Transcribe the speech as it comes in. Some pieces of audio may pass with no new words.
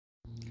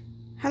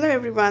Hello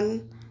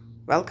everyone,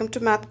 welcome to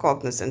Math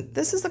Cognizant.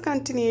 This is a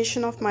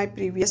continuation of my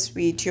previous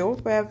video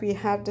where we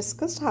have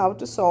discussed how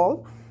to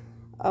solve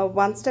a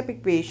one-step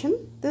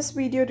equation. This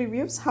video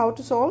reviews how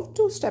to solve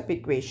two-step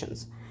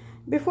equations.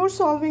 Before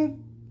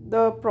solving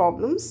the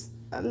problems,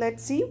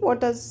 let's see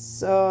what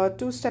does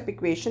two-step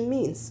equation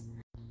means.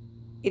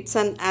 It's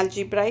an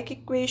algebraic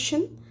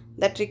equation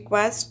that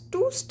requires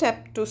two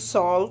steps to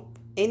solve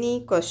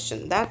any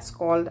question. That's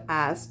called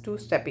as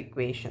two-step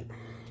equation.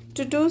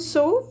 To do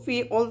so,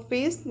 we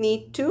always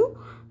need to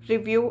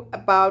review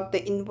about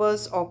the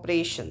inverse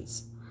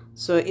operations.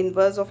 So,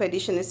 inverse of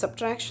addition is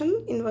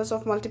subtraction, inverse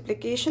of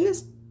multiplication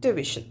is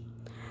division.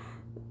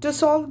 To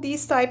solve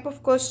these type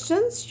of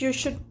questions, you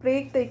should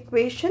break the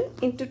equation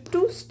into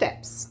two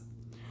steps.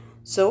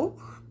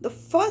 So, the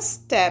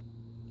first step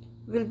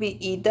will be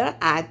either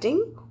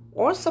adding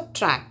or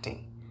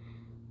subtracting.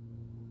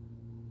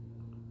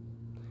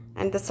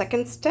 And the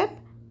second step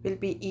will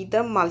be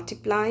either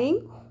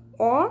multiplying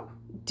or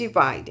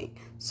dividing.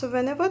 So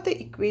whenever the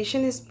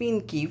equation is being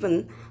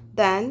given,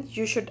 then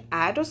you should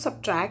add or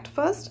subtract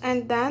first,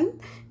 and then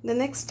the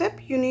next step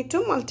you need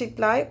to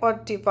multiply or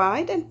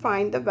divide and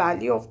find the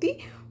value of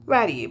the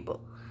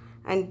variable.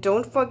 And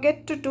don't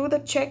forget to do the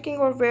checking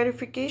or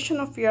verification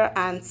of your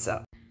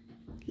answer.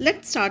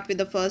 Let's start with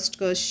the first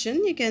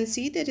question. You can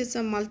see there is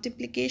a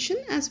multiplication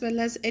as well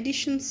as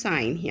addition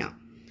sign here.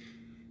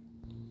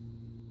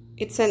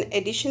 It's an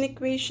addition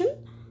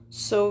equation,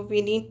 so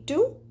we need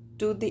to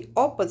do the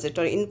opposite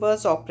or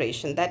inverse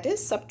operation, that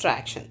is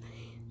subtraction.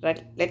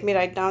 Right, let me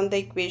write down the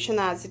equation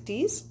as it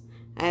is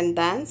and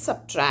then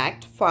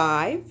subtract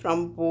 5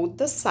 from both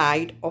the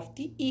side of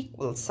the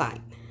equal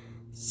sign.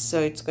 So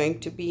it's going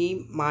to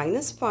be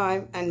minus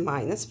 5 and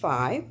minus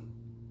 5,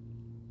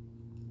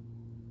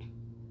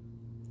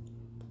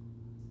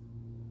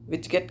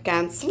 which get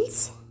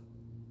cancels,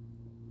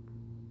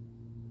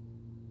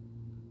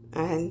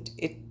 and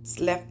it's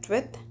left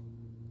with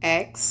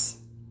x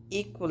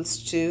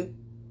equals to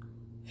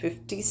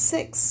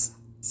 56.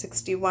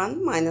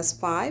 61 minus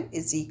 5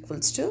 is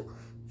equals to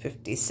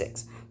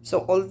 56. So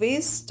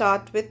always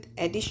start with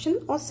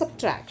addition or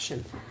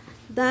subtraction.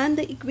 Then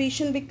the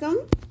equation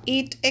becomes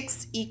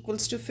 8x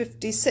equals to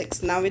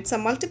 56. Now it's a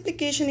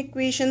multiplication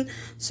equation,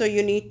 so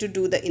you need to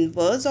do the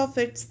inverse of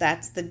it,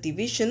 that's the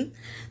division.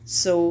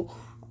 So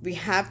we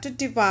have to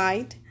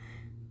divide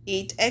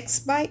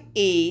 8x by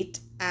 8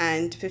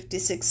 and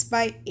 56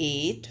 by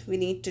 8. We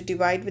need to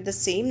divide with the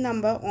same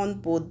number on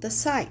both the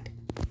sides.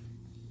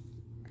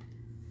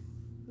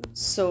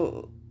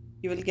 So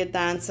you will get the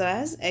answer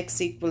as x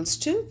equals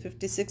to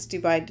 56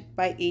 divided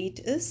by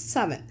 8 is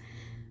 7.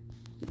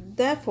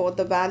 Therefore,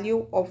 the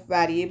value of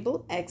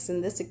variable x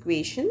in this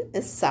equation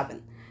is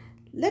 7.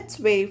 Let's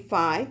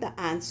verify the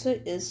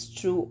answer is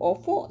true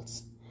or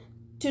false.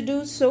 To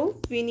do so,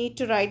 we need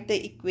to write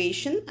the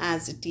equation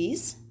as it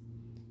is.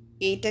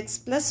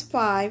 8x plus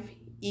 5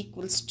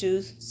 equals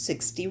to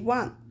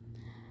 61.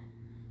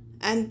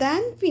 And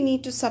then we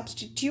need to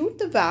substitute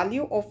the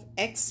value of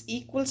x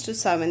equals to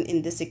 7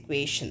 in this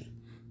equation.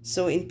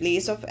 So in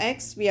place of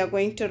x, we are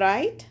going to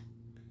write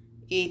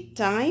 8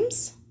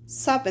 times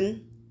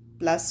 7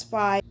 plus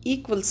 5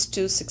 equals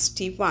to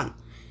 61.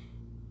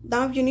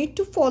 Now you need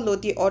to follow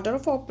the order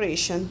of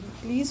operation.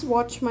 Please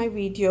watch my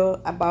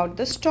video about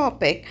this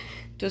topic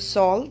to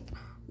solve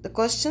the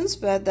questions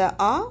where there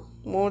are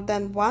more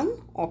than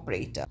one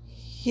operator.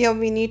 Here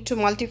we need to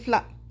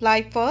multiply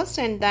first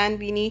and then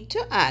we need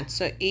to add.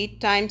 So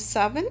 8 times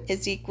 7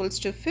 is equals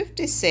to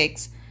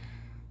 56.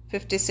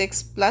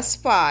 56 plus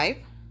 5,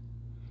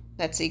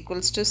 that's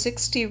equals to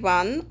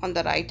 61 on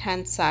the right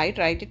hand side.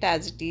 Write it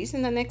as it is.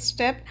 In the next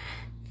step,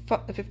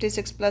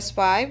 56 plus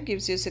 5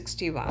 gives you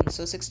 61.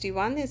 So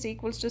 61 is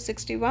equals to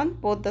 61.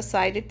 Both the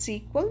side it's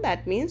equal.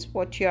 That means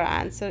what your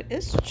answer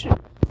is true.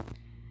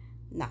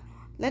 Now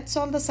let's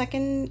solve the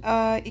second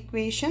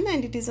equation,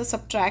 and it is a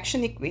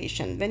subtraction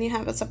equation. When you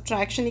have a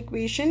subtraction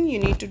equation, you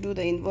need to do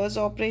the inverse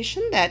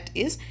operation, that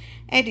is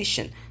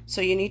addition. So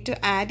you need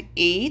to add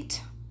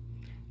 8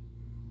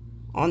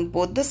 on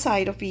both the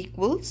side of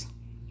equals,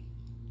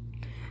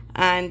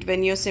 and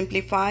when you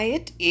simplify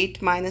it,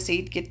 8 minus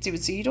 8 gets you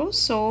 0.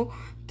 So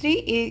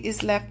 3a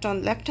is left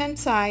on left hand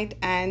side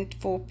and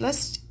 4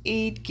 plus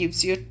 8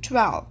 gives you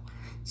 12.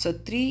 So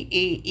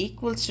 3a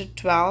equals to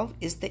 12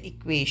 is the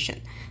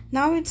equation.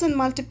 Now it's a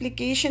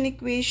multiplication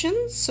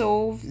equation,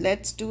 so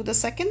let's do the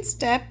second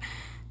step,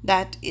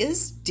 that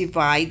is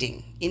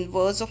dividing.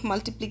 Inverse of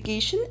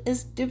multiplication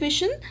is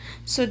division.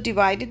 So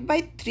divided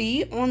by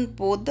 3 on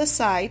both the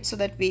sides so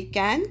that we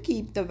can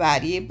keep the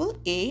variable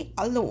a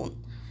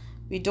alone.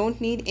 We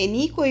don't need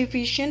any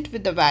coefficient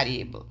with the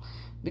variable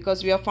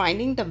because we are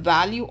finding the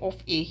value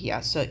of a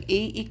here. So a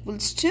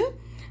equals to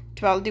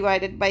 12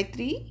 divided by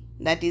 3,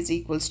 that is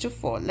equals to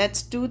 4.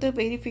 Let's do the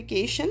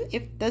verification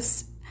if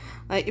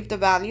the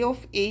value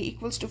of a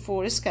equals to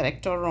 4 is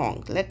correct or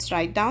wrong. Let's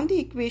write down the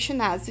equation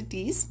as it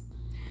is.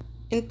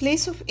 In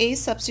place of a,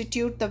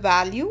 substitute the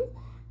value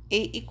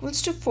a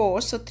equals to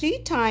 4. So 3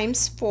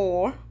 times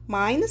 4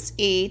 minus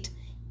 8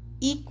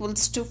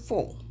 equals to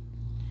 4.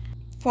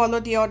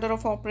 Follow the order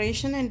of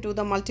operation and do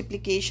the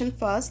multiplication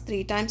first.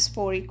 3 times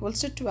 4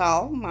 equals to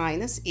 12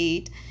 minus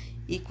 8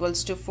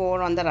 equals to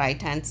 4 on the right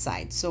hand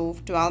side. So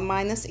 12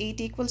 minus 8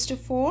 equals to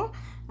 4,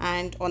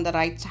 and on the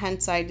right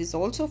hand side is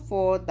also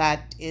 4.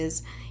 That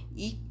is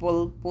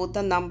equal. Both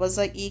the numbers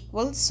are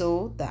equal,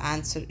 so the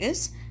answer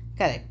is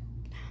correct.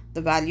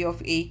 The value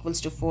of a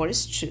equals to 4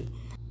 is true.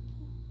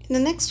 In the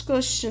next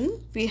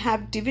question, we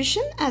have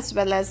division as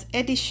well as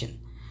addition.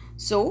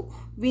 So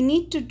we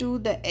need to do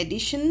the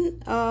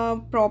addition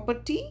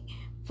property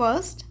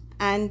first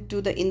and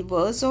do the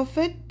inverse of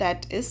it,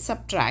 that is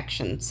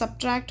subtraction.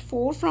 Subtract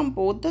 4 from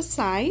both the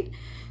side,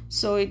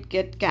 so it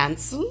get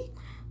cancelled.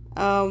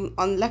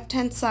 On left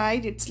hand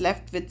side it's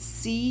left with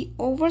c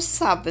over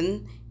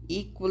 7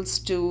 equals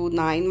to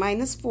 9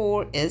 minus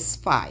 4 is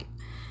 5.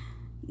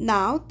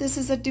 Now this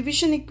is a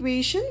division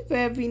equation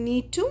where we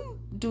need to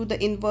do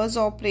the inverse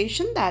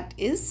operation, that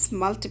is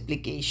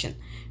multiplication.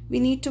 We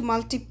need to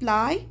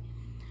multiply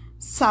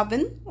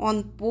 7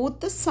 on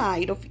both the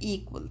side of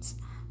equals.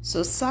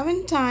 So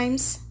 7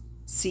 times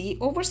c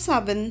over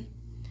 7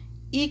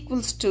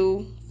 equals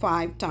to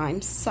 5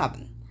 times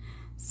 7.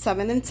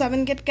 7 and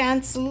 7 get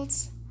cancelled.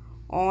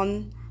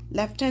 On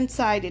left hand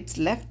side it's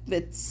left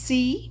with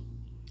c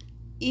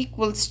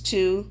equals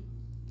to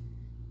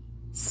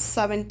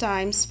 7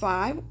 times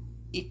 5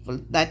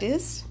 equal, that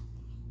is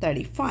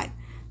 35.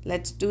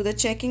 Let's do the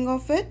checking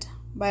of it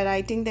by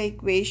writing the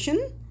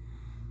equation.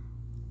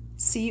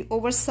 C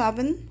over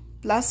 7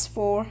 plus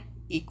 4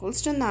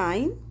 equals to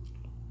 9.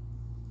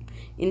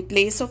 In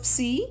place of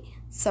c,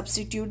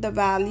 substitute the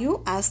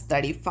value as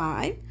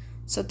 35.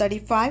 So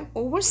 35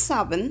 over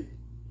 7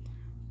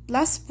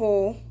 plus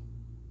 4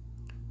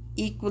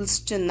 equals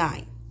to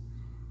 9.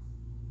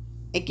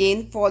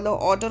 Again follow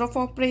order of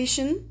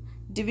operation.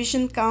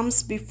 Division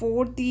comes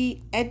before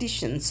the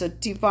addition. So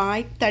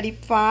divide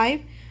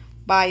 35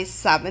 by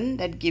 7,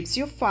 that gives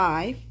you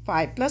 5.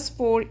 5 plus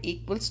 4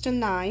 equals to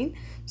 9.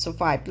 So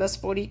 5 plus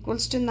 4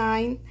 equals to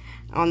 9.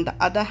 On the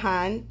other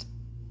hand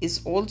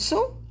is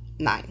also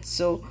 9.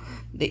 So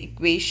the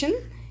equation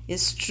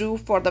is true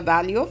for the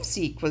value of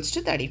c equals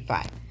to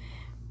 35.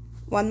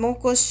 One more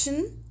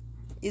question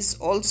is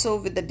also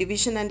with the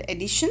division and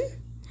addition.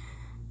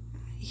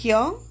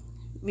 Here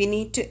we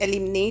need to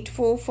eliminate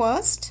 4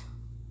 first.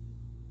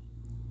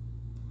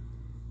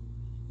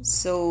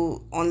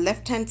 So on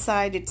left hand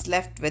side it's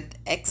left with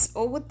x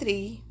over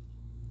 3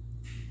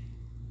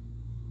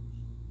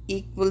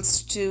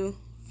 equals to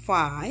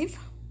 5.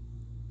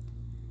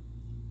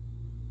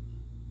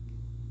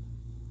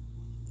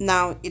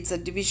 Now it's a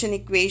division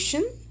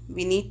equation.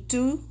 We need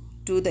to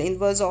do the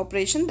inverse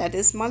operation, that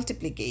is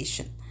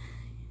multiplication.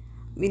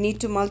 We need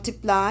to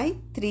multiply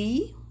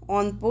 3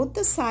 on both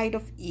the side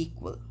of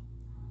equal.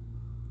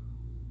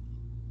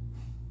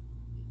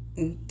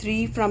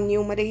 3 from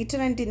numerator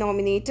and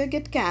denominator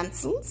get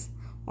cancelled.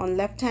 On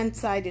left hand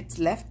side it's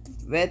left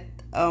with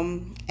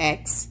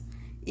x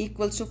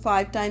equals to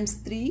 5 times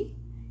 3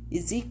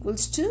 is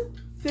equals to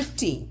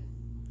 15.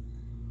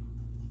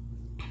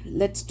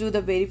 Let's do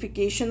the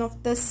verification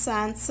of this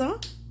answer.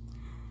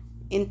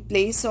 In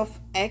place of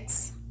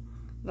x,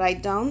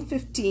 write down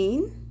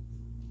 15.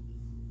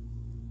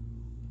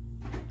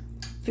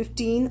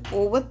 15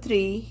 over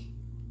 3.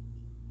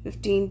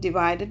 15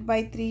 divided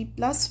by 3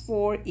 plus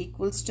 4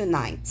 equals to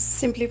 9.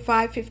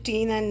 Simplify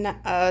 15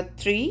 and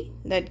 3,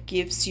 that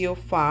gives you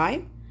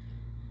 5.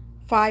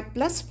 5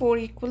 plus 4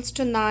 equals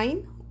to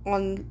 9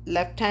 on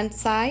left hand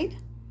side.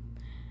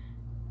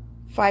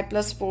 5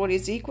 plus 4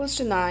 is equals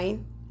to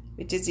 9,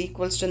 which is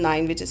equals to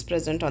 9, which is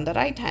present on the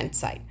right hand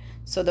side.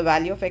 So the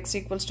value of x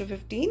equals to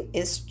 15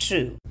 is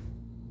true.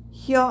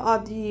 Here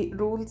are the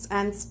rules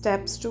and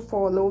steps to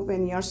follow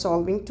when you are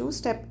solving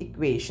two-step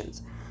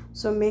equations.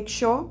 So make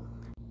sure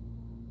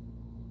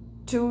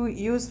to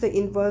use the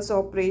inverse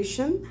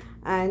operation,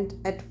 and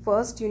at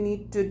first you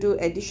need to do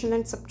addition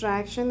and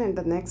subtraction, and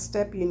the next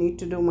step you need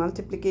to do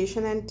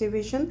multiplication and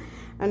division,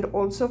 and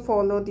also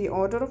follow the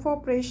order of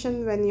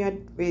operation when you are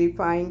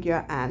verifying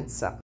your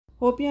answer.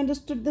 Hope you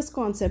understood this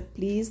concept.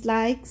 Please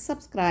like,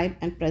 subscribe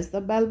and press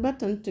the bell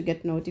button to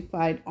get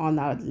notified on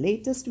our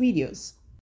latest videos.